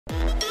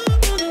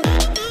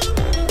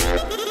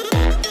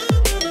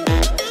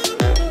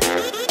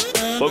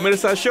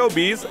Pemirsa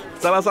Showbiz,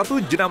 salah satu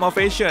jenama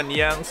fashion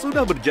yang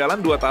sudah berjalan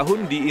 2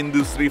 tahun di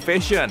industri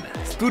fashion,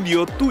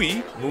 Studio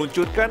Tui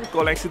meluncurkan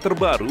koleksi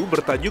terbaru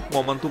bertajuk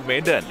Momentum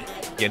Maiden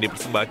yang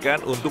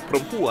dipersembahkan untuk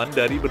perempuan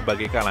dari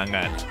berbagai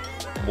kalangan.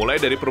 Mulai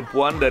dari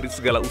perempuan dari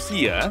segala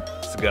usia,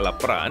 segala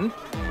peran,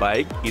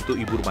 baik itu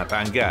ibu rumah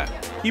tangga,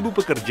 ibu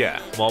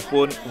pekerja,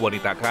 maupun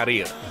wanita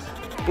karier.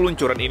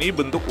 Peluncuran ini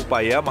bentuk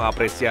upaya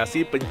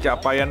mengapresiasi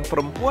pencapaian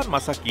perempuan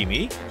masa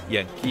kini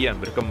yang kian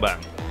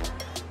berkembang.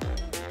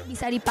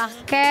 Bisa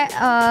dipakai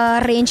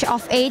range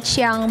of age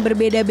yang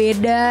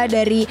berbeda-beda,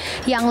 dari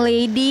yang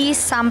ladies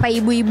sampai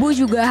ibu-ibu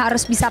juga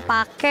harus bisa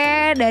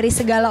pakai dari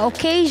segala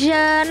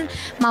occasion,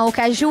 mau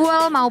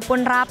casual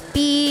maupun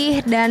rapi.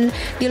 Dan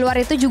di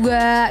luar itu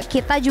juga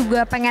kita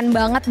juga pengen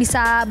banget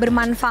bisa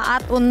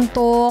bermanfaat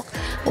untuk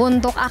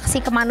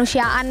aksi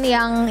kemanusiaan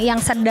yang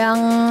sedang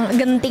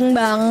genting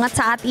banget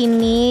saat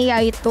ini,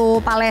 yaitu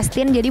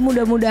Palestina. Jadi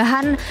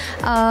mudah-mudahan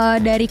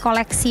dari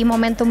koleksi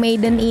Momentum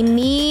Maiden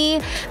ini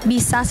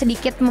bisa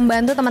sedikit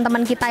membantu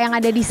teman-teman kita yang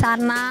ada di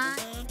sana.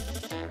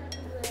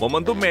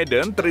 Momentum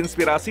Maiden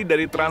terinspirasi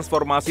dari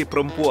transformasi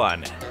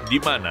perempuan, di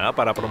mana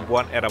para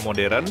perempuan era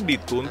modern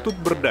dituntut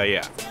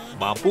berdaya,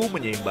 mampu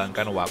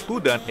menyeimbangkan waktu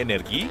dan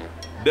energi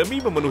demi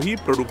memenuhi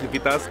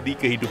produktivitas di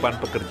kehidupan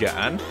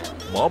pekerjaan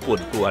maupun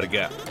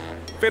keluarga.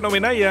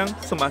 Fenomena yang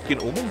semakin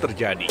umum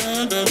terjadi.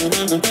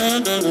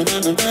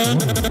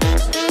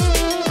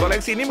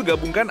 Koleksi ini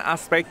menggabungkan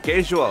aspek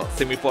casual,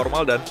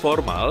 semi-formal, dan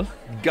formal,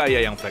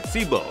 gaya yang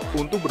fleksibel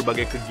untuk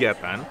berbagai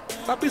kegiatan,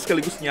 tapi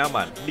sekaligus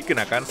nyaman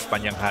dikenakan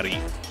sepanjang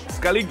hari.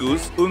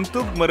 Sekaligus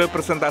untuk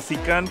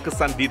merepresentasikan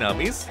kesan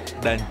dinamis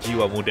dan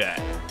jiwa muda.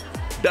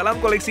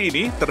 Dalam koleksi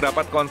ini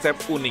terdapat konsep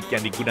unik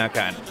yang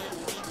digunakan.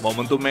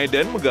 Momentum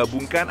Maiden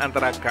menggabungkan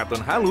antara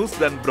katun halus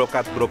dan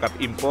brokat-brokat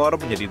impor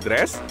menjadi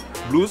dress,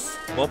 blus,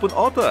 maupun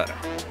outer.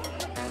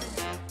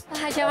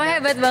 Cama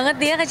hebat banget,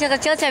 dia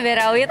kecil-kecil cabai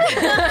rawit.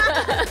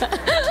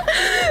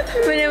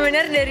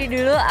 Bener-bener dari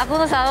dulu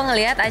aku selalu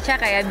ngelihat Aca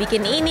kayak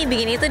bikin ini,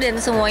 bikin itu,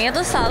 dan semuanya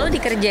tuh selalu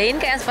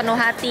dikerjain kayak sepenuh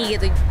hati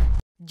gitu.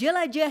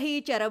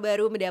 Jelajahi cara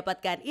baru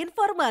mendapatkan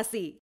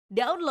informasi.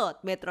 Download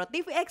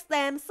MetroTV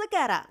Extend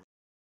sekarang.